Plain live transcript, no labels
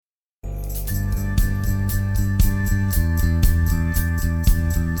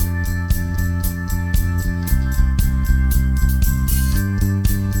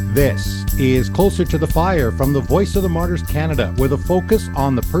This is Closer to the Fire from the Voice of the Martyrs Canada, with a focus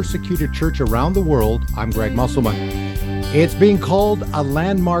on the persecuted church around the world. I'm Greg Musselman. It's being called a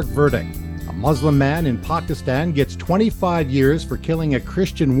landmark verdict. A Muslim man in Pakistan gets 25 years for killing a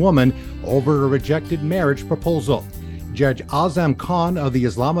Christian woman over a rejected marriage proposal. Judge Azam Khan of the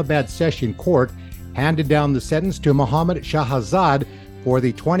Islamabad Session Court handed down the sentence to Mohammad Shahzad for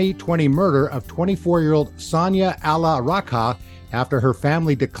the 2020 murder of 24-year-old Sonia Ala Rakha after her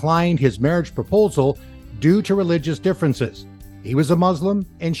family declined his marriage proposal due to religious differences. He was a Muslim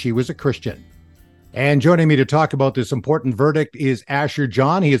and she was a Christian. And joining me to talk about this important verdict is Asher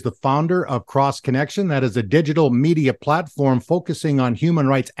John. He is the founder of Cross Connection. That is a digital media platform focusing on human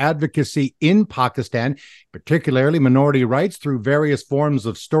rights advocacy in Pakistan, particularly minority rights through various forms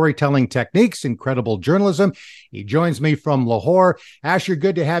of storytelling techniques, incredible journalism. He joins me from Lahore. Asher,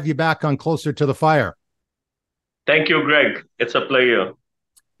 good to have you back on Closer to the Fire. Thank you, Greg. It's a pleasure.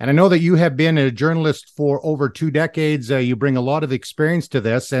 And I know that you have been a journalist for over 2 decades. You bring a lot of experience to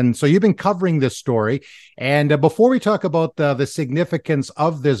this. And so you've been covering this story. And before we talk about the significance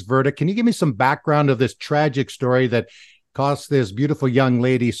of this verdict, can you give me some background of this tragic story that cost this beautiful young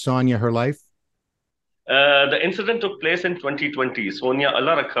lady, Sonia, her life? The incident took place in 2020. Sonia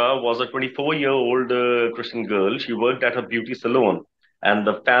Ala Rakha was a 24-year-old Christian girl. She worked at a beauty salon. And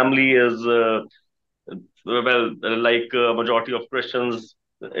the family is, like a majority of Christians,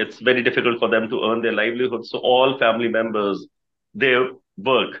 it's very difficult for them to earn their livelihood. So all family members, they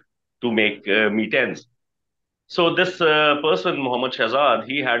work to make meet ends. So this person, Mohammad Shahzad,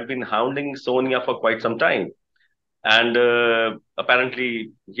 he had been hounding Sonia for quite some time. And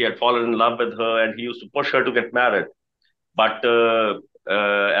apparently he had fallen in love with her and he used to push her to get married. But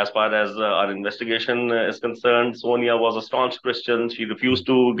as far as our investigation is concerned, Sonia was a staunch Christian. She refused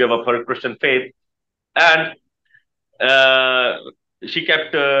to give up her Christian faith. And she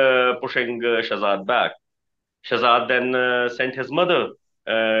kept pushing Shahzad back. Shahzad then sent his mother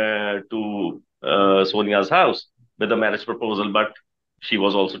to Sonia's house with a marriage proposal, but she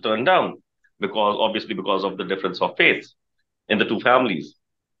was also turned down because of the difference of faiths in the two families.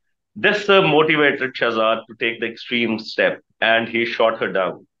 This motivated Shahzad to take the extreme step, and he shot her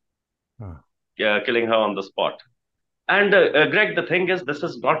down, killing her on the spot. And Greg, the thing is, this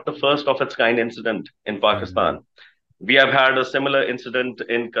is not the first of its kind incident in Pakistan. We have had a similar incident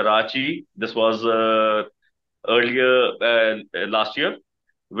in Karachi. This was earlier last year,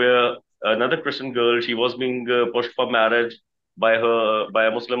 where another Christian girl, she was being pushed for marriage by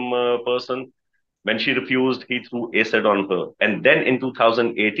a Muslim person. When she refused, he threw acid on her. And then in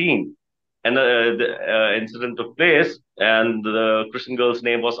 2018, the incident took place, and the Christian girl's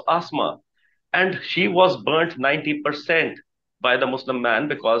name was Asma. And she was burnt 90% by the Muslim man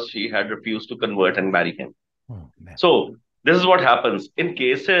because she had refused to convert and marry him. Oh, so this is what happens in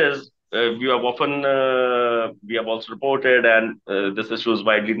cases. We have also reported, and this issue is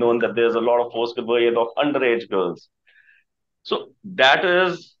widely known, that there's a lot of forced conversion of underage girls. So that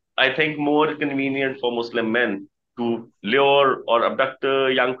is, I think, more convenient for Muslim men to lure or abduct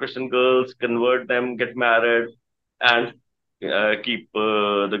young Christian girls, convert them, get married, and keep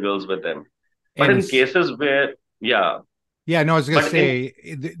the girls with them. But in cases where, no, I was going to say,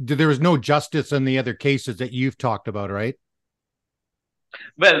 there was no justice in the other cases that you've talked about, right?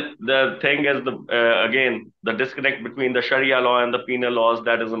 Well, the thing is, again, the disconnect between the Sharia law and the penal laws,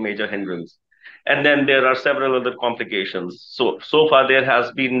 that is a major hindrance. And then there are several other complications. So far, there has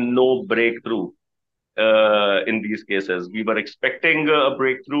been no breakthrough in these cases. We were expecting a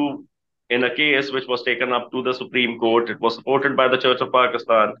breakthrough in a case which was taken up to the Supreme Court. It was supported by the Church of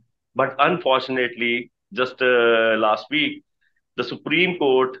Pakistan. But unfortunately, just last week, the Supreme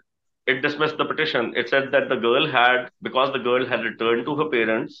Court, it dismissed the petition. It said that because the girl had returned to her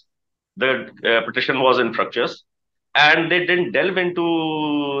parents, the petition was infructuous, and they didn't delve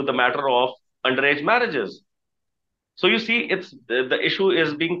into the matter of underage marriages. So you see, the issue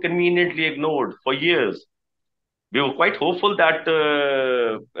is being conveniently ignored for years. We were quite hopeful that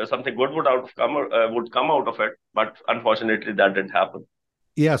something good would come out of it, but unfortunately, that didn't happen.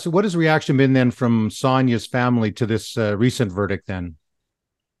 Yeah. So what has reaction been then from Sonia's family to this recent verdict then?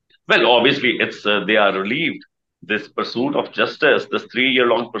 Well, obviously, they are relieved. This pursuit of justice, this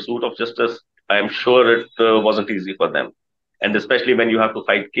 3-year-long pursuit of justice, I am sure it wasn't easy for them. And especially when you have to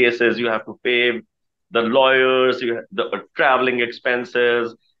fight cases, you have to pay the lawyers, the traveling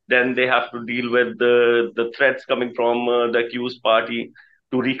expenses, then they have to deal with the threats coming from the accused party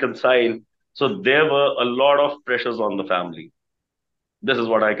to reconcile. So there were a lot of pressures on the family. This is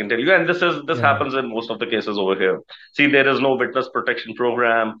what I can tell you. And this happens in most of the cases over here. See, there is no witness protection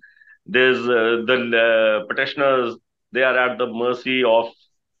program. There's the petitioners, they are at the mercy of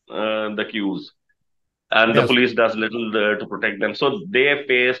the queues, and the Yes. police does little to protect them. So they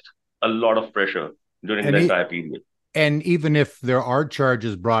faced a lot of pressure during And the he, entire period. and even if there are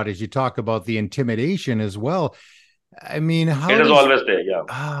charges brought, as you talk about the intimidation as well, I mean, It how is does always there, yeah.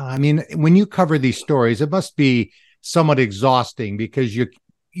 I mean, when you cover these stories, it must be somewhat exhausting because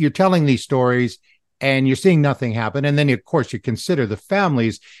you're telling these stories and you're seeing nothing happen, and then of course you consider the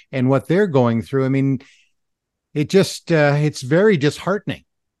families and what they're going through. I mean, it's very disheartening.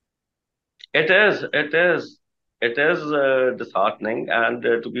 It is disheartening, and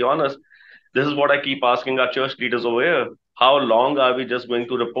to be honest, this is what I keep asking our church leaders over here. How long are we just going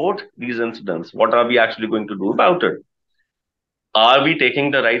to report these incidents? What are we actually going to do about it? Are we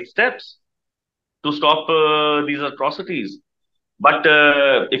taking the right steps to stop these atrocities? But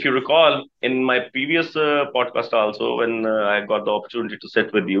if you recall, in my previous podcast also, when I got the opportunity to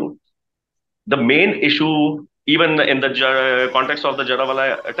sit with you, the main issue, even in the context of the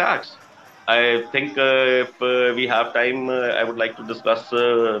Jarawala attacks, I think if we have time, I would like to discuss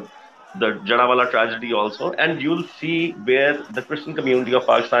the Jarawala tragedy also, and you'll see where the Christian community of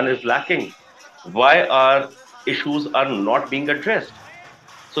Pakistan is lacking. Why our issues are not being addressed?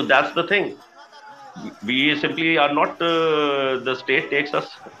 So that's the thing. We simply are not. The state takes us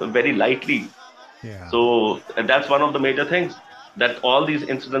very lightly. Yeah. So that's one of the major things, that all these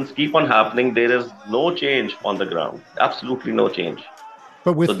incidents keep on happening. There is no change on the ground, absolutely no change.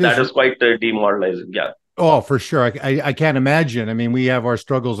 But So with that this is quite demoralizing. Yeah. Oh, for sure. I can't imagine. I mean, we have our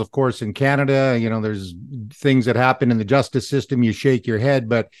struggles, of course, in Canada. There's things that happen in the justice system. You shake your head,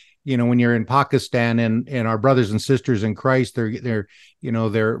 but when you're in Pakistan and our brothers and sisters in Christ, they're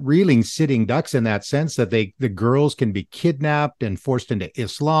reeling sitting ducks in that sense that the girls can be kidnapped and forced into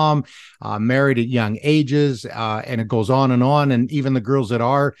Islam, married at young ages, and it goes on and on. And even the girls that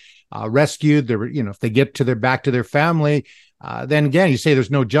are rescued, if they get back to their family, then again, you say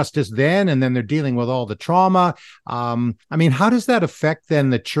there's no justice then, and then they're dealing with all the trauma. I mean, how does that affect then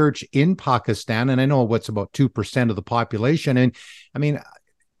the church in Pakistan? And I know what's about 2% of the population. And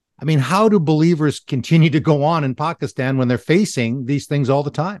how do believers continue to go on in Pakistan when they're facing these things all the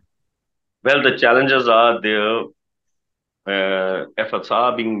time? Well, the challenges are there. Efforts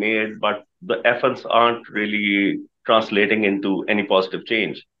are being made, but the efforts aren't really translating into any positive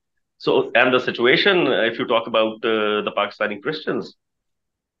change. So, and the situation, if you talk about the Pakistani Christians,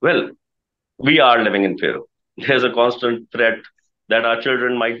 well, we are living in fear. There's a constant threat that our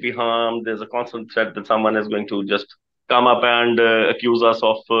children might be harmed. There's a constant threat that someone is going to just come up and accuse us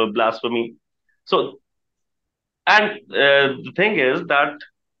of blasphemy. So, and the thing is that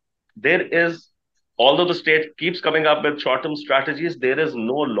there is, although the state keeps coming up with short term strategies, there is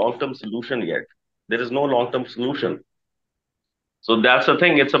no long term solution yet. There is no long term solution. So that's the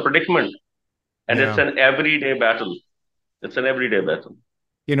thing. It's a predicament, and it's Yeah. an everyday battle. It's an everyday battle.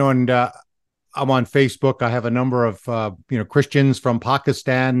 And I'm on Facebook. I have a number of Christians from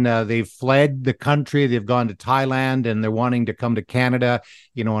Pakistan. They've fled the country. They've gone to Thailand, and they're wanting to come to Canada.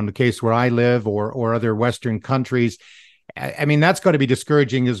 In the case where I live, or other Western countries. I mean, that's got to be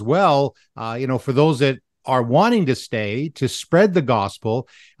discouraging as well. For those that are wanting to stay to spread the gospel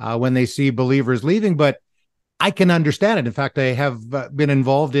when they see believers leaving, but I can understand it. In fact, I have been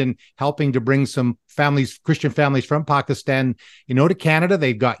involved in helping to bring some families, Christian families from Pakistan, to Canada.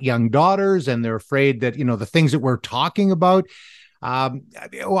 They've got young daughters and they're afraid that, the things that we're talking about. I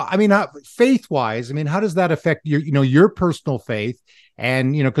mean, faith wise, I mean, how does that affect your personal faith?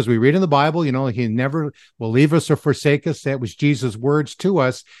 And, because we read in the Bible, he never will leave us or forsake us. That was Jesus' words to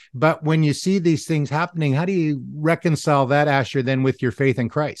us. But when you see these things happening, how do you reconcile that, Asher, then with your faith in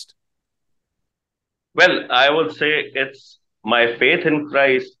Christ? Well, I would say it's my faith in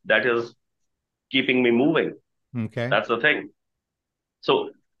Christ that is keeping me moving. Okay. That's the thing. So,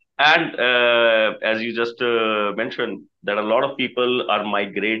 and as you just mentioned, that a lot of people are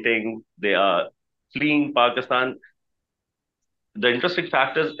migrating, they are fleeing Pakistan. The interesting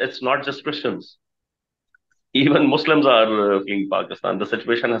fact is, it's not just Christians. Even Muslims are fleeing Pakistan. The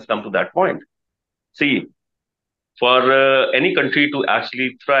situation has come to that point. See, for any country to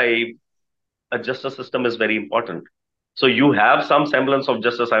actually thrive, a justice system is very important. So you have some semblance of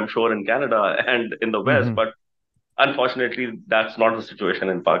justice, I'm sure, in Canada and in the West, Mm-hmm. but unfortunately, that's not the situation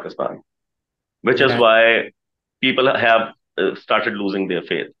in Pakistan, which is Yeah. why people have started losing their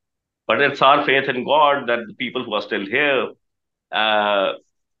faith. But it's our faith in God that the people who are still here, uh,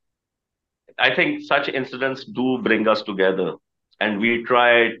 I think such incidents do bring us together, and we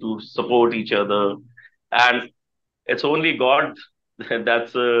try to support each other. And it's only God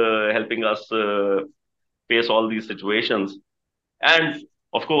that's helping us face all these situations. And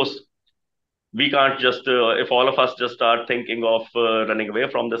of course, we can't just, if all of us just start thinking of running away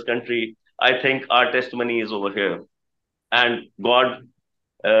from this country, I think our testimony is over here. And God,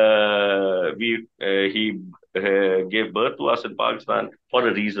 He gave birth to us in Pakistan for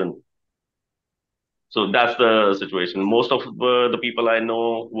a reason. So that's the situation. Most of the people I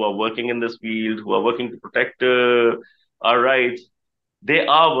know who are working in this field, who are working to protect our rights, they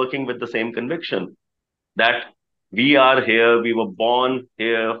are working with the same conviction that we are here, we were born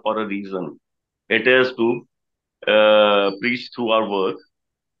here for a reason. It is to preach through our work,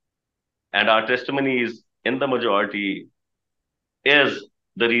 and our testimonies in the majority is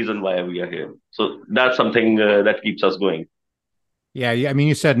the reason why we are here. So that's something that keeps us going. Yeah, I mean,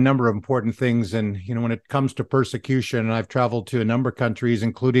 you said a number of important things, and when it comes to persecution, and I've traveled to a number of countries,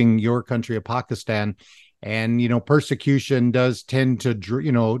 including your country of Pakistan, and persecution does tend to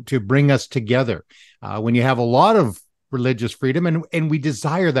to bring us together. When you have a lot of religious freedom, and we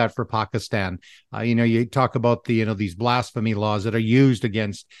desire that for Pakistan. You talk about these blasphemy laws that are used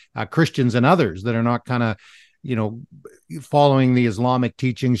against Christians and others that are not kind of following the Islamic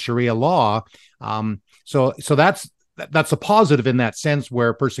teaching, Sharia law. So that's a positive in that sense,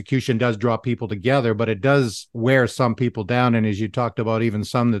 where persecution does draw people together, but it does wear some people down. And as you talked about, even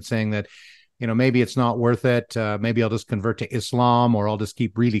some that's saying that, maybe it's not worth it. Maybe I'll just convert to Islam, or I'll just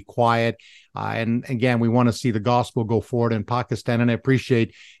keep really quiet. And again, we want to see the gospel go forward in Pakistan. And I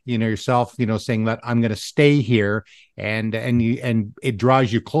appreciate, yourself, saying that I'm going to stay here, and it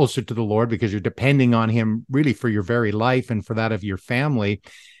draws you closer to the Lord because you're depending on Him really for your very life and for that of your family.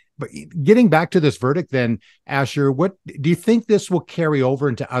 But getting back to this verdict then, Asher, what do you think this will carry over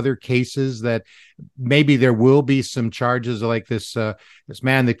into other cases, that maybe there will be some charges like this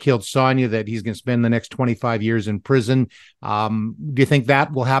man that killed Sonia, that he's going to spend the next 25 years in prison? Do you think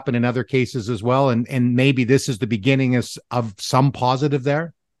that will happen in other cases as well? And maybe this is the beginning of some positive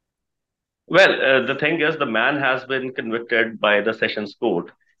there? Well, the thing is, the man has been convicted by the Sessions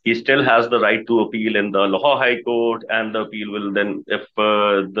Court. He still has the right to appeal in the Lahore High Court, and the appeal will then, if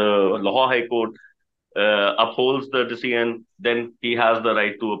the Lahore High Court upholds the decision, then he has the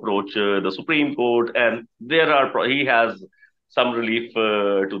right to approach the Supreme Court, and he has some relief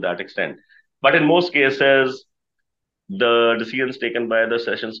to that extent. But in most cases, the decisions taken by the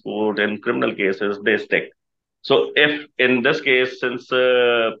Sessions Court in criminal cases, they stick. So if in this case, since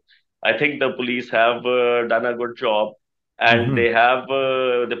I think the police have done a good job, and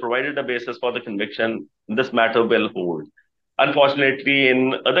Mm-hmm. they provided a basis for the conviction, this matter will hold. Unfortunately, in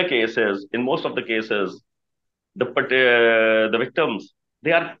most of the cases, the victims,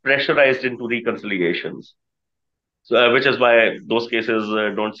 they are pressurized into reconciliations, so, which is why those cases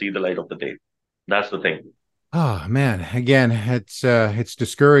don't see the light of the day. That's the thing. Oh man, again, it's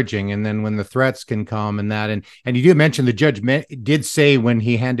discouraging. And then when the threats can come and that, and you did mention the judge did say when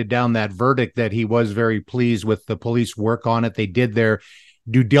he handed down that verdict that he was very pleased with the police work on it. They did their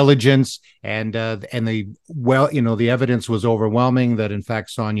due diligence, and the evidence was overwhelming that in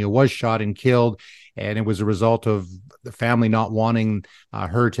fact Sonia was shot and killed, and it was a result of the family not wanting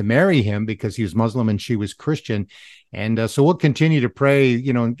her to marry him because he was Muslim and she was Christian. And so we'll continue to pray,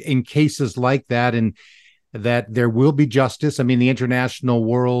 in cases like that, and that there will be justice. I mean, the international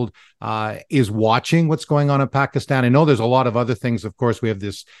world is watching what's going on in Pakistan. I know there's a lot of other things. Of course, we have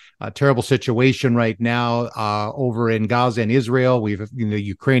this terrible situation right now over in Gaza and Israel. We have the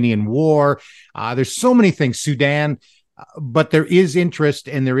Ukrainian war. There's so many things. Sudan. But there is interest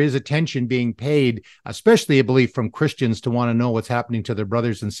and there is attention being paid, especially, I believe, from Christians, to want to know what's happening to their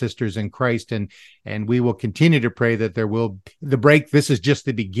brothers and sisters in Christ. And we will continue to pray that there will this is just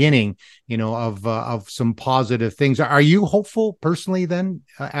the beginning, of some positive things. Are you hopeful personally then,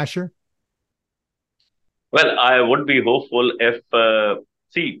 Asher? Well, I would be hopeful if,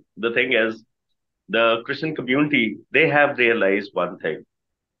 see, the thing is, the Christian community, they have realized one thing.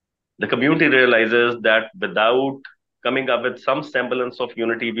 The community realizes that without coming up with some semblance of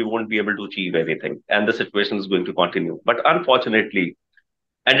unity, we won't be able to achieve anything. And the situation is going to continue. But unfortunately,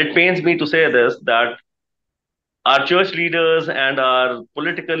 and it pains me to say this, that our church leaders and our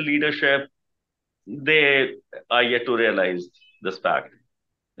political leadership, they are yet to realize this fact.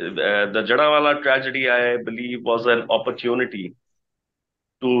 The Jadawala tragedy, I believe, was an opportunity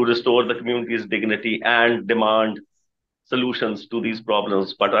to restore the community's dignity and demand solutions to these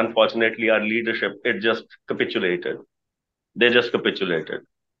problems. But unfortunately, our leadership, it just capitulated. They just capitulated,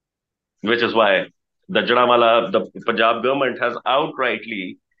 which is why the Punjab government has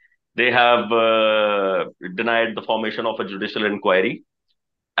outrightly, they have denied the formation of a judicial inquiry,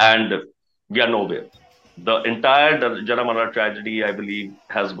 and we are nowhere. The entire Jadawala tragedy, I believe,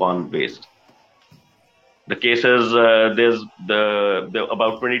 has gone waste. The cases, the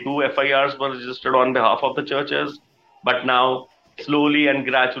about 22 FIRs were registered on behalf of the churches, but now slowly and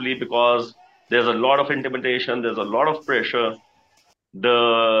gradually, because there's a lot of intimidation, there's a lot of pressure,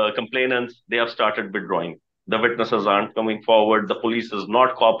 the complainants, they have started withdrawing. The witnesses aren't coming forward. The police is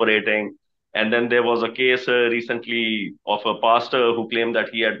not cooperating. And then there was a case recently of a pastor who claimed that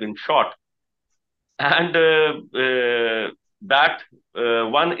he had been shot. And that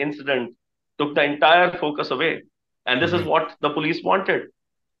one incident took the entire focus away. And this is Right. what the police wanted.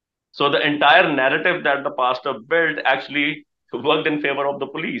 So the entire narrative that the pastor built actually worked in favor of the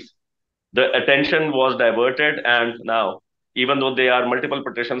police. The attention was diverted, and now, even though there are multiple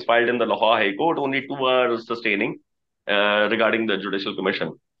petitions filed in the Lahore High Court, only two are sustaining regarding the Judicial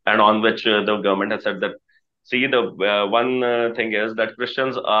Commission, and on which the government has said that, see, the one thing is that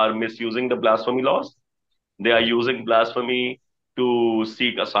Christians are misusing the blasphemy laws. They are Right. using blasphemy to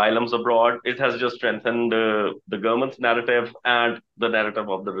seek asylums abroad. It has just strengthened the government's narrative and the narrative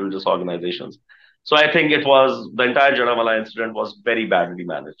of the religious organizations. So I think it was the entire Jadawala incident was very badly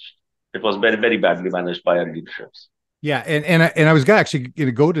managed. It was very, very badly managed by our leaderships. Yeah, and I was actually going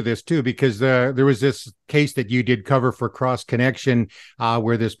to go to this too because there was this case that you did cover for Cross Connection,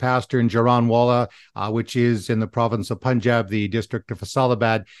 where this pastor in Jaranwala, which is in the province of Punjab, the district of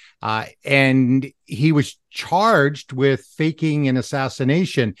Faisalabad, and he was charged with faking an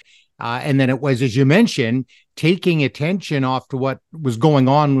assassination. And then it was, as you mentioned, taking attention off to what was going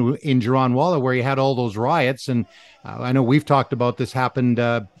on in Jaranwala, where you had all those riots. And I know we've talked about this happened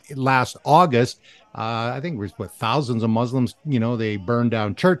last August. I think it was what, thousands of Muslims, they burned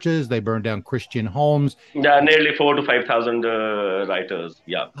down churches, they burned down Christian homes. Yeah, nearly 4 to 5,000 writers.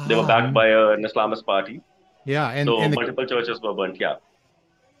 Yeah, they were backed by an Islamist party. Yeah, So and the, multiple churches were burnt. Yeah.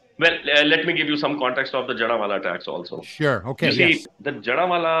 Well, let me give you some context of the Jadawala attacks also. sure, okay, You see, yes, the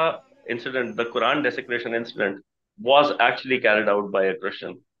Jadawala incident, the Quran desecration incident, was actually carried out by a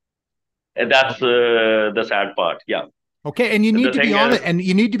Christian. And that's the sad part. Yeah. okay, and you need The to be thing honest, is, and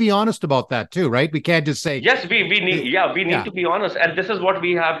you need to be honest about that too, right? We can't just say, yes, we need, yeah, we need yeah, to be honest. And this is what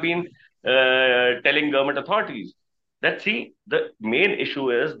we have been telling government authorities. That, see, the main issue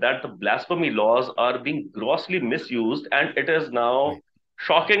is that the blasphemy laws are being grossly misused, and it is now right.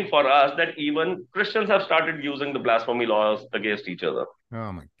 shocking for us that even Christians have started using the blasphemy laws against each other.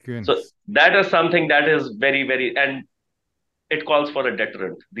 Oh my So goodness, that is something that is very, very, and it calls for a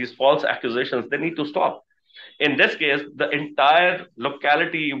deterrent. These false accusations, they need to stop. In this case, the entire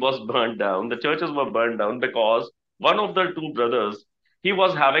locality was burned down. The churches were burned down because one of the two brothers, he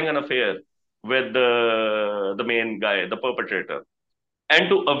was having an affair with the main guy, the perpetrator. And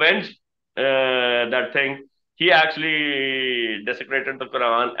to avenge that thing, he actually desecrated the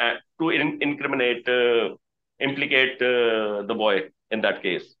Quran and to incriminate, implicate the boy in that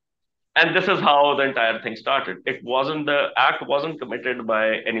case. And this is how the entire thing started. The act wasn't committed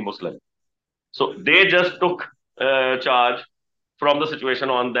by any Muslim. So they just took charge from the situation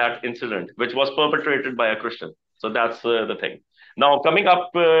on that incident, which was perpetrated by a Christian. So that's the thing. Now, coming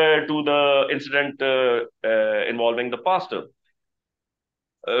up to the incident involving the pastor,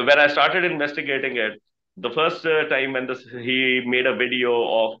 when I started investigating it, the first time when he made a video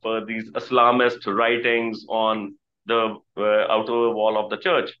of these Islamist writings on the outer wall of the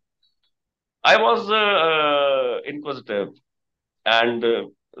church, I was inquisitive, and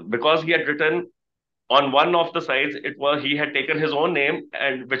because he had written on one of the sides, it was he had taken his own name,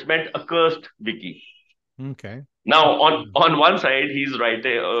 and which meant accursed Vicky. okay, Now, on one side, he's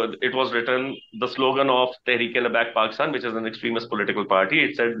writing. It was written the slogan of Tehreek-e-Labbaik Pakistan, which is an extremist political party.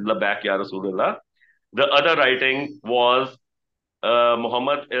 It said "Labbaik Ya Rasulullah." The other writing was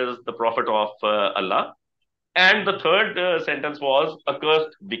Muhammad is the prophet of Allah, and the third sentence was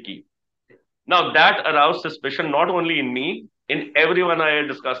accursed Vicky. Now that aroused suspicion not only in me, in everyone I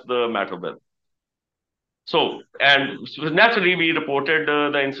discussed the matter with. So, and naturally, we reported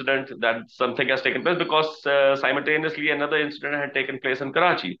the incident that something has taken place because simultaneously another incident had taken place in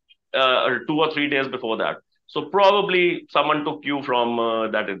Karachi 2 or 3 days before that. So, probably someone took cue from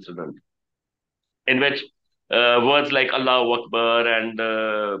that incident in which words like Allahu Akbar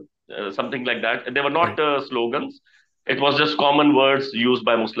and something like that, they were not right. slogans. It was just common words used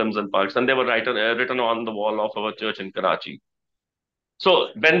by Muslims in Pakistan. They were written on the wall of our church in Karachi. So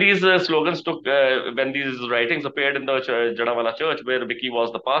when these slogans when these writings appeared in the Jadawala church, where Vicky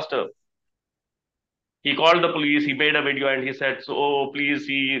was the pastor, he called the police. He made a video and he said, "So please,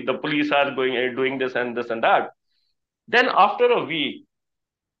 the police are going doing this and that." Then after a week,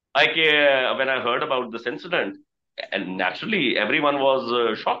 when I heard about this incident, and naturally everyone was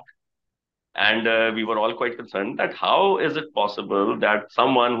shocked, and we were all quite concerned that how is it possible that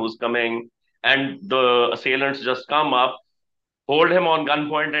someone who's coming and the assailants just come up, hold him on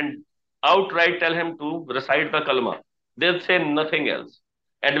gunpoint, and outright tell him to recite the kalma. They'll say nothing else.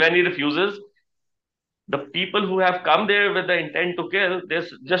 And when he refuses, the people who have come there with the intent to kill, they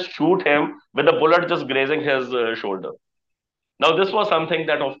just shoot him with a bullet just grazing his shoulder. Now, this was something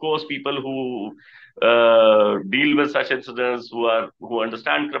that, of course, people who deal with such incidents, who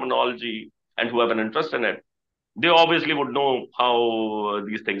understand criminology and who have an interest in it, they obviously would know how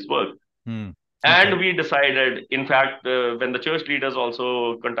these things work. Hmm. And Okay. we decided, in fact, when the church leaders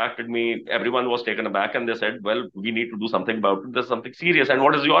also contacted me, everyone was taken aback and they said, well, we need to do something about it. There's something serious. And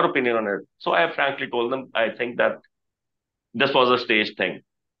what is your opinion on it? So I frankly told them, I think that this was a staged thing.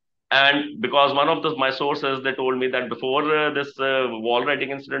 And because one of my sources, they told me that before this wall writing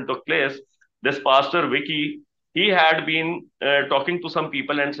incident took place, this pastor, Vicky, he had been talking to some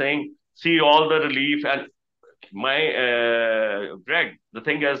people and saying, see all the relief. And Greg, the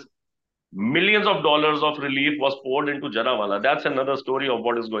thing is, millions of dollars of relief was poured into Janawala. That's another story of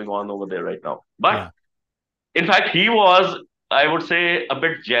what is going on over there right now. But Yeah. in fact, he was, I would say, a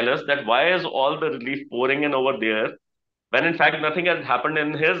bit jealous that why is all the relief pouring in over there when in fact nothing had happened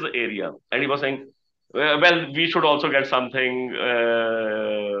in his area. And he was saying, well, we should also get something.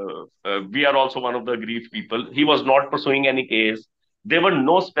 We are also one of the aggrieved people. He was not pursuing any case. There were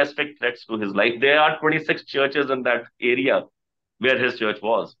no specific threats to his life. There are 26 churches in that area where his church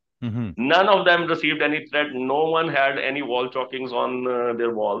was. Hmm. None of them received any threat. No one had any wall chalkings on their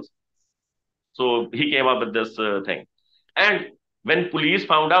walls. So he came up with this thing. And when police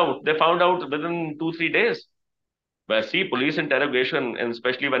found out, they found out within 2, 3 days. But see, police interrogation, and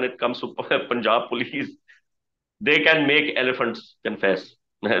especially when it comes to Punjab police, they can make elephants confess.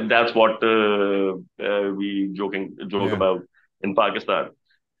 That's what we joke Yeah. about in Pakistan.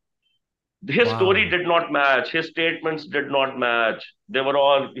 His story Wow. did not match. His statements did not match. They were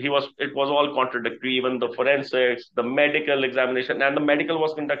all, it was all contradictory. Even the forensics, the medical examination, and the medical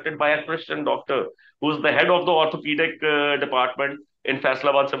was conducted by a Christian doctor who's the head of the orthopedic department in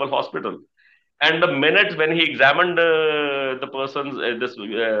Faisalabad Civil Hospital. And the minute when he examined this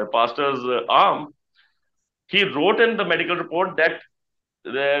pastor's arm, he wrote in the medical report that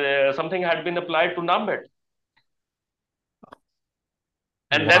something had been applied to numb it.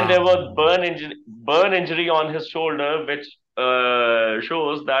 And then there was Wow. burn injury on his shoulder, which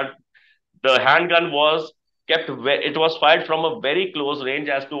shows that the handgun was it was fired from a very close range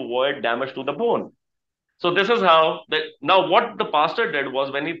as to avoid damage to the bone. So this is how now what the pastor did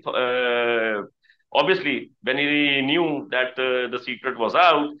was when he obviously when he knew that the secret was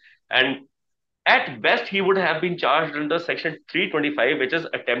out, and at best he would have been charged under section 325, which is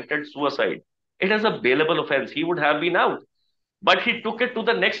attempted suicide. It is a bailable offense. He would have been out, but he took it to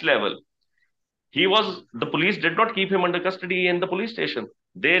the next level. The police did not keep him under custody in the police station.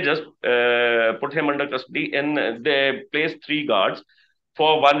 They just put him under custody and they placed 3 guards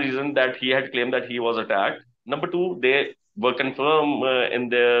for one reason, that he had claimed that he was attacked. Number two, they were confirmed in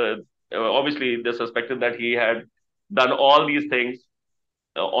their, obviously they suspected that he had done all these things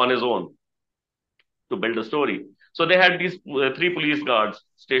on his own to build a story. So they had these 3 police guards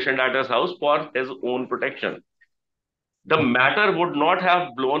stationed at his house for his own protection. The matter would not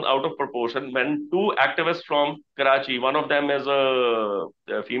have blown out of proportion when 2 activists from Karachi, one of them is a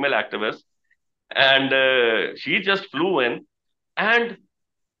female activist, and she just flew in, and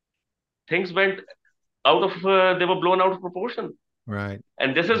things went they were blown out of proportion. Right.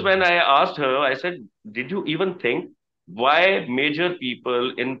 And this is when I asked her, I said, did you even think why major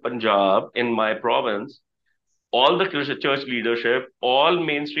people in Punjab, in my province, all the church leadership, all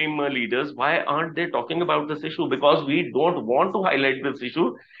mainstream leaders, why aren't they talking about this issue? Because we don't want to highlight this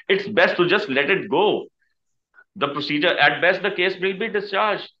issue. It's best to just let it go. The procedure, at best, the case will be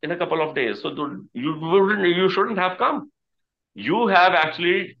discharged in a couple of days. So you shouldn't have come. You have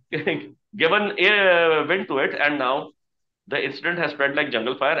actually given a wind to it, and now the incident has spread like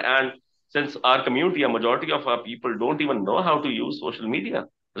jungle fire. And since our community, a majority of our people don't even know how to use social media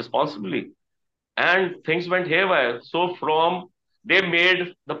responsibly, and things went haywire. So they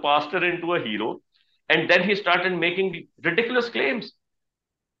made the pastor into a hero, and then he started making ridiculous claims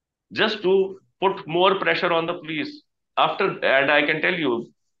just to put more pressure on the police. And I can tell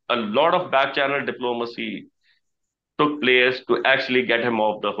you, a lot of back channel diplomacy took place to actually get him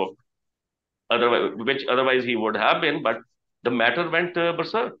off the hook. Otherwise he would have been, but the matter went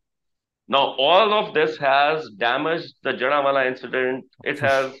berserk. Now, all of this has damaged the Janawala incident. It For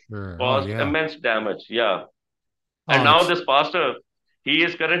has sure. Oh, caused yeah. immense damage. Yeah. And Oh, now it's this pastor, he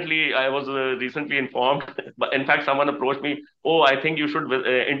is currently, I was recently informed, but in fact, someone approached me, oh, I think you should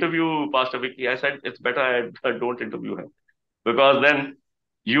interview Pastor Vicky. I said, it's better I don't interview him. Because then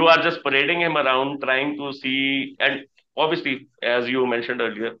You are just parading him around, trying to see, and obviously, as you mentioned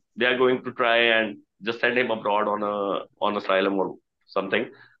earlier, they are going to try and just send him abroad on asylum or something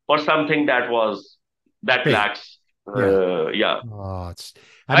for something that Fake. lacks. Yeah. Yeah, Oh,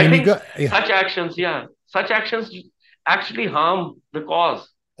 I I mean, you think got, yeah. such actions actually harm the cause.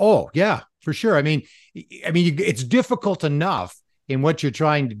 Oh, yeah, for sure. It's difficult enough in what you're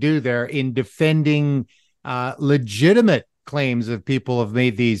trying to do there in defending legitimate claims of people have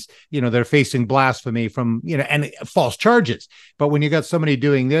made these, they're facing blasphemy from, and false charges. But when you got somebody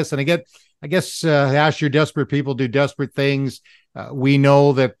doing this, and I guess, Asher, desperate people do desperate things. We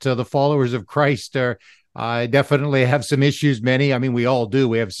know that the followers of Christ are definitely have some issues. Many, I mean, we all do.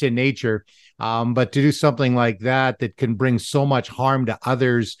 We have sin nature. But to do something like that can bring so much harm to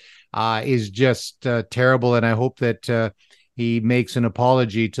others is just terrible. And I hope that he makes an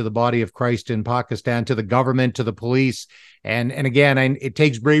apology to the body of Christ in Pakistan, to the government, to the police. And again, it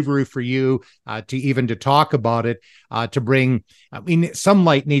takes bravery for you to talk about it, to bring, some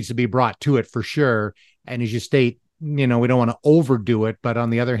light needs to be brought to it for sure. And as you state, we don't want to overdo it, but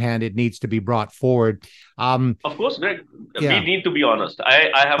on the other hand, it needs to be brought forward. Of course, Greg, we Yeah. need to be honest.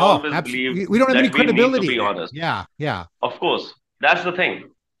 I have Oh, always believed absolutely. We don't have any that we need to credibility be there. honest. Yeah, yeah. Of course, that's the thing.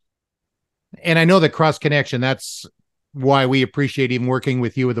 And I know that cross connection, that's why we appreciate even working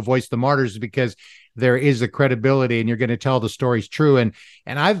with you with the Voice of the Martyrs, because there is a credibility and you're going to tell the stories true. And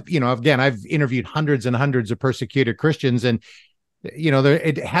I've interviewed hundreds and hundreds of persecuted Christians, and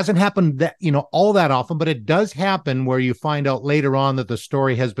it hasn't happened that, all that often, but it does happen where you find out later on that the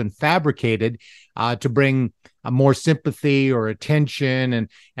story has been fabricated to bring a more sympathy or attention.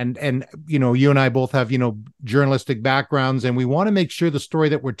 And you and I both have, journalistic backgrounds, and we want to make sure the story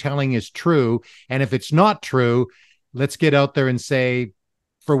that we're telling is true. And if it's not true, let's get out there and say,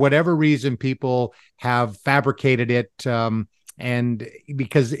 for whatever reason, people have fabricated it. And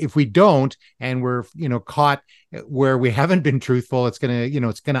because if we don't, and we're, caught where we haven't been truthful, it's going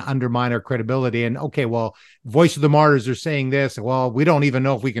to undermine our credibility. And okay, well, Voice of the Martyrs are saying this. Well, we don't even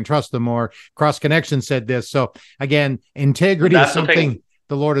know if we can trust them, or Cross Connection said this. So again, integrity is That's the thing. something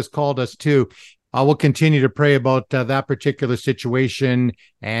the Lord has called us to. We'll continue to pray about that particular situation,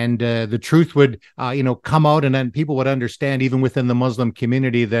 and the truth would, come out, and then people would understand, even within the Muslim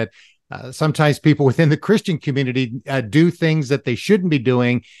community, that sometimes people within the Christian community do things that they shouldn't be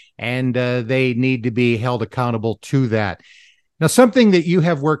doing, and they need to be held accountable to that. Now, something that you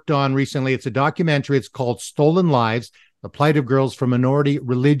have worked on recently, it's a documentary. It's called Stolen Lives: The Plight of Girls from Minority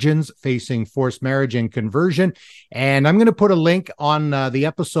Religions Facing Forced Marriage and Conversion. And I'm going to put a link on the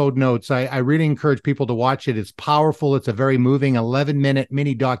episode notes. I really encourage people to watch it. It's powerful. It's a very moving 11-minute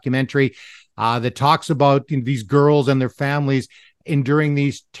mini documentary that talks about these girls and their families enduring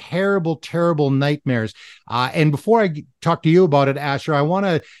these terrible, terrible nightmares. And before I talk to you about it, Asher, I want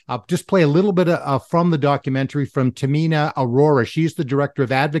to just play a little bit from the documentary from Tamina Arora. She's the Director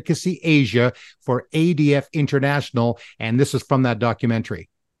of Advocacy Asia for ADF International, and this is from that documentary.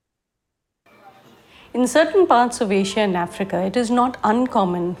 In certain parts of Asia and Africa, it is not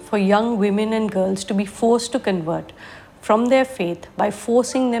uncommon for young women and girls to be forced to convert from their faith by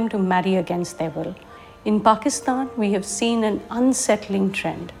forcing them to marry against their will. In Pakistan, we have seen an unsettling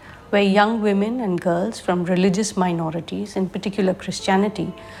trend where young women and girls from religious minorities, in particular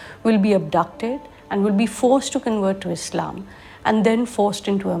Christianity, will be abducted and will be forced to convert to Islam and then forced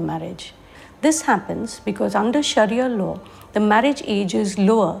into a marriage. This happens because under Sharia law, the marriage age is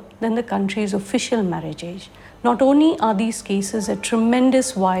lower than the country's official marriage age. Not only are these cases a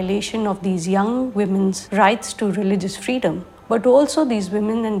tremendous violation of these young women's rights to religious freedom, but also these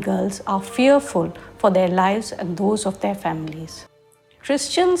women and girls are fearful for their lives and those of their families.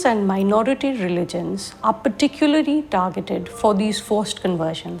 Christians and minority religions are particularly targeted for these forced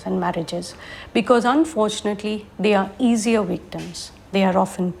conversions and marriages because unfortunately they are easier victims. They are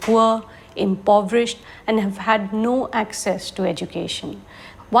often poor, impoverished, and have had no access to education.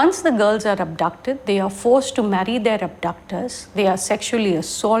 Once the girls are abducted, they are forced to marry their abductors. They are sexually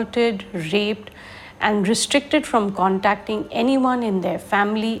assaulted, raped, and restricted from contacting anyone in their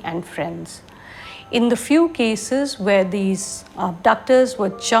family and friends. In the few cases where these abductors were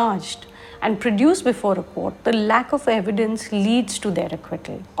charged and produced before a court, the lack of evidence leads to their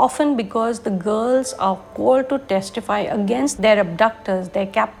acquittal, often because the girls are called to testify against their abductors, their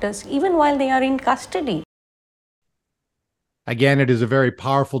captors, even while they are in custody. Again, it is a very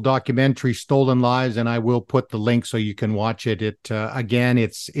powerful documentary, Stolen Lives, and I will put the link so you can watch it. Again,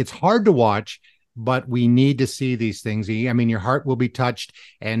 it's hard to watch but we need to see these things. I mean, your heart will be touched,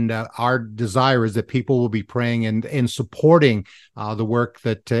 and our desire is that people will be praying and supporting the work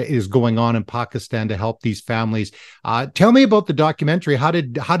that is going on in Pakistan to help these families. Tell me about the documentary. How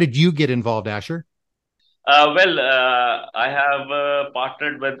did you get involved, Asher? I have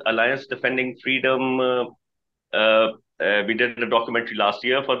partnered with Alliance Defending Freedom. We did a documentary last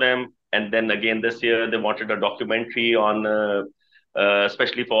year for them, and then again this year they wanted a documentary on,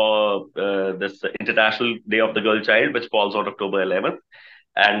 especially for this International Day of the Girl Child, which falls on October 11th,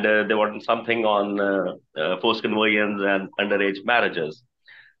 and they wanted something on forced conversions and underage marriages.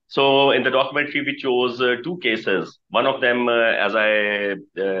 So in the documentary, we chose two cases. One of them, as I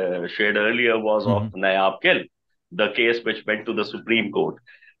shared earlier, was of Nayab Gill, the case which went to the Supreme Court.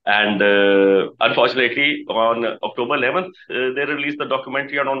 And unfortunately, on October 11th, they released the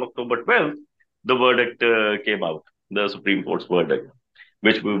documentary, and on October 12th, the verdict came out, the Supreme Court's verdict,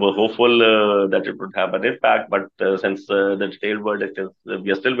 which we were hopeful that it would have an impact. But since the detailed verdict is,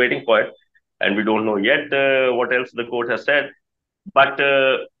 we are still waiting for it, and we don't know yet what else the court has said. But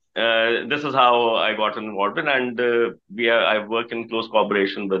this is how I got involved in, and I work in close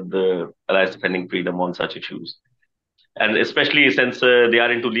cooperation with the Alliance Defending Freedom on such issues. And especially since they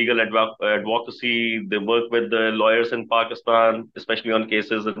are into legal advocacy, they work with the lawyers in Pakistan, especially on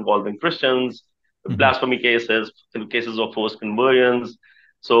cases involving Christians, blasphemy cases of forced conversions.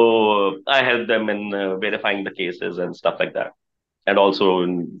 So I help them in verifying the cases and stuff like that, and also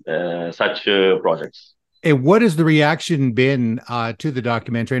in such projects. And what has the reaction been to the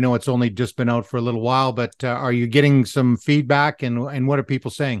documentary? I know it's only just been out for a little while, but are you getting some feedback, and what are people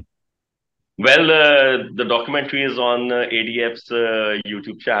saying? Well, the documentary is on ADF's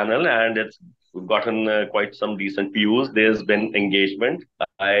YouTube channel, and it's gotten quite some decent views. There's been engagement.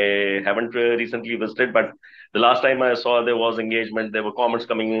 I haven't recently visited, but the last time I saw there was engagement. There were comments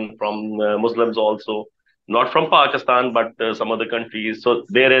coming in from Muslims also, not from Pakistan, but some other countries. So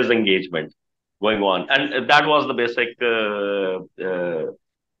there is engagement going on. And that was the basic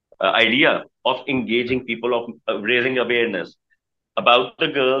idea of engaging people, of raising awareness about the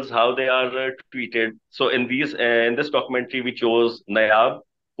girls, how they are treated. So in this documentary, we chose Nayab,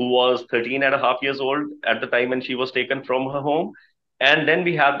 who was 13 and a half years old at the time when she was taken from her home. And then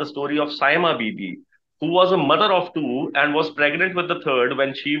we have the story of Saima Bibi, who was a mother of two and was pregnant with the third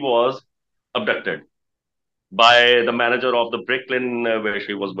when she was abducted by the manager of the Bricklin where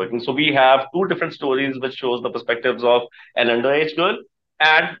she was working. So we have two different stories which shows the perspectives of an underage girl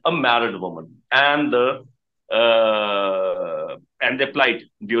and a married woman, and their plight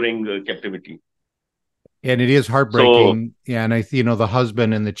during captivity. And it is heartbreaking. So, yeah, and the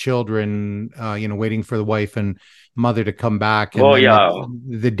husband and the children, waiting for the wife and mother to come back. And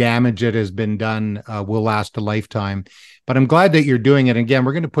the damage that has been done will last a lifetime. But I'm glad that you're doing it. Again,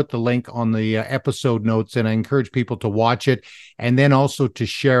 we're going to put the link on the episode notes, and I encourage people to watch it and then also to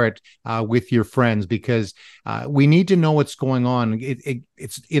share it with your friends, because we need to know what's going on.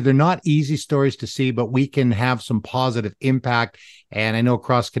 They're not easy stories to see, but we can have some positive impact. And I know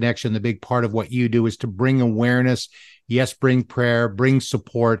Cross Connection, the big part of what you do is to bring awareness. Yes, bring prayer, bring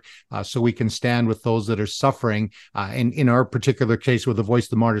support, so we can stand with those that are suffering. And in our particular case, with the Voice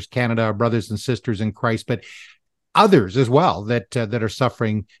of the Martyrs Canada, our brothers and sisters in Christ, but others as well that are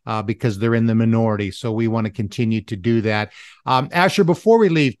suffering because they're in the minority. So we want to continue to do that. Asher, before we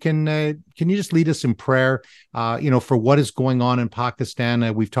leave, can you just lead us in prayer, for what is going on in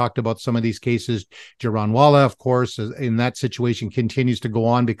Pakistan? We've talked about some of these cases. Jallianwala, of course, in that situation continues to go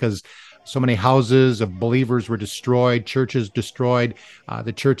on because so many houses of believers were destroyed, churches destroyed.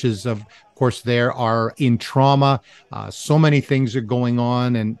 The churches, of course, there are in trauma. So many things are going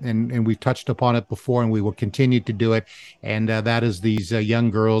on, and we've touched upon it before, and we will continue to do it. And that is these young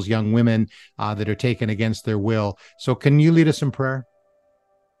girls, young women that are taken against their will. So can you lead us in prayer?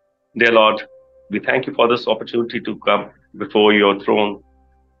 Dear Lord, we thank you for this opportunity to come before your throne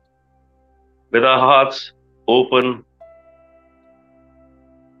with our hearts open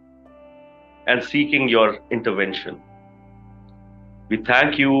and seeking your intervention. We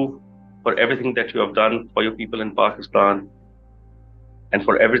thank you for everything that you have done for your people in Pakistan and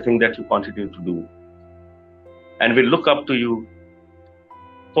for everything that you continue to do. And we look up to you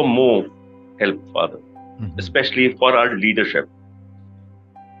for more help, Father, especially for our leadership.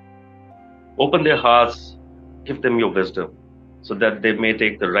 Open their hearts, give them your wisdom so that they may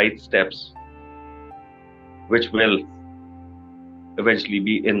take the right steps, which will eventually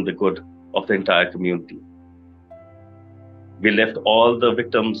be in the good of the entire community. We lift all the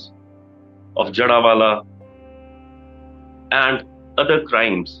victims of Jallianwala and other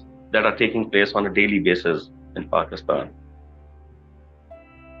crimes that are taking place on a daily basis in Pakistan.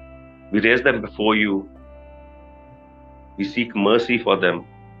 We raise them before you. We seek mercy for them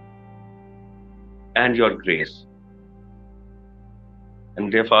and your grace.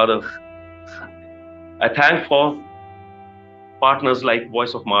 And dear Father, I thank for partners like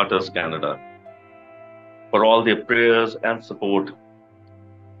Voice of Martyrs Canada for all their prayers and support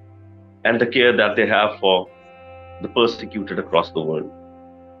and the care that they have for the persecuted across the world.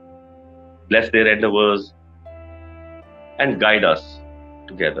 Bless their endeavors and guide us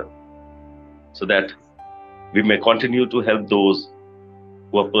together so that we may continue to help those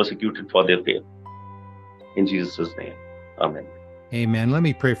who are persecuted for their faith. In Jesus' name, amen. Amen. Let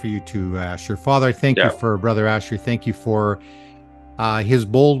me pray for you too, Asher. Father, I thank you for Brother Asher. Thank you for his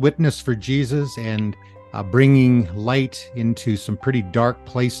bold witness for Jesus and bringing light into some pretty dark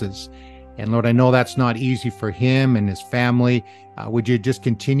places. And Lord, I know that's not easy for him and his family. Would you just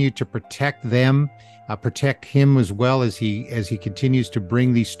continue to protect them, protect him as well as he continues to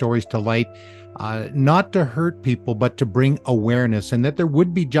bring these stories to light, not to hurt people, but to bring awareness and that there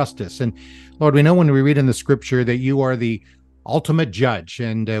would be justice. And Lord, we know when we read in the scripture that you are the ultimate judge,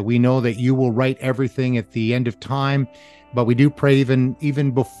 and we know that you will right everything at the end of time. But we do pray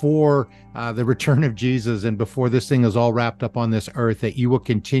even before the return of Jesus and before this thing is all wrapped up on this earth, that you will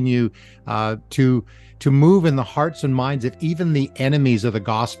continue to move in the hearts and minds of even the enemies of the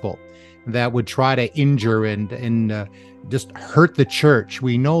gospel that would try to injure and just hurt the church.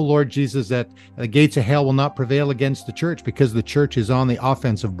 We know, Lord Jesus, that the gates of hell will not prevail against the church because the church is on the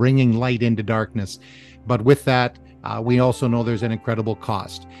offense of bringing light into darkness. But with that, we also know there's an incredible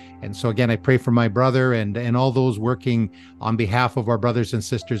cost. And so again, I pray for my brother and all those working on behalf of our brothers and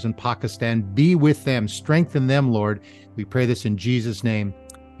sisters in Pakistan. Be with them, strengthen them, Lord. We pray this in Jesus' name.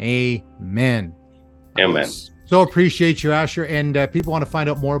 Amen. Amen. So appreciate you, Asher. And people want to find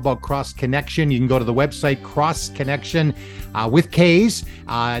out more about Cross Connection. You can go to the website, Cross Connection with K's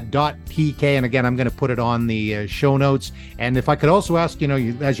 .pk. And again, I'm going to put it on the show notes. And if I could also ask,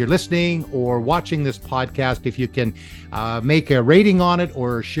 as you're listening or watching this podcast, if you can make a rating on it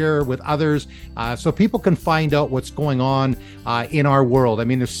or share with others so people can find out what's going on in our world. I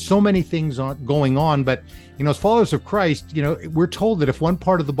mean, there's so many things going on, but as followers of Christ, we're told that if one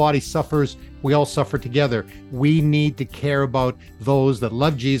part of the body suffers, we all suffer together. We need to care about those that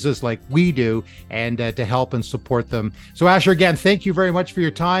love Jesus like we do and to help and support them. So Asher, again, thank you very much for your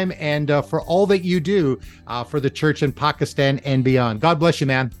time and for all that you do for the church in Pakistan and beyond. God bless you,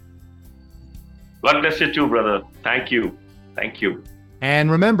 man. God bless you too, brother. Thank you. Thank you. And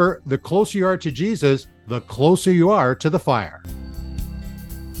remember, the closer you are to Jesus, the closer you are to the fire.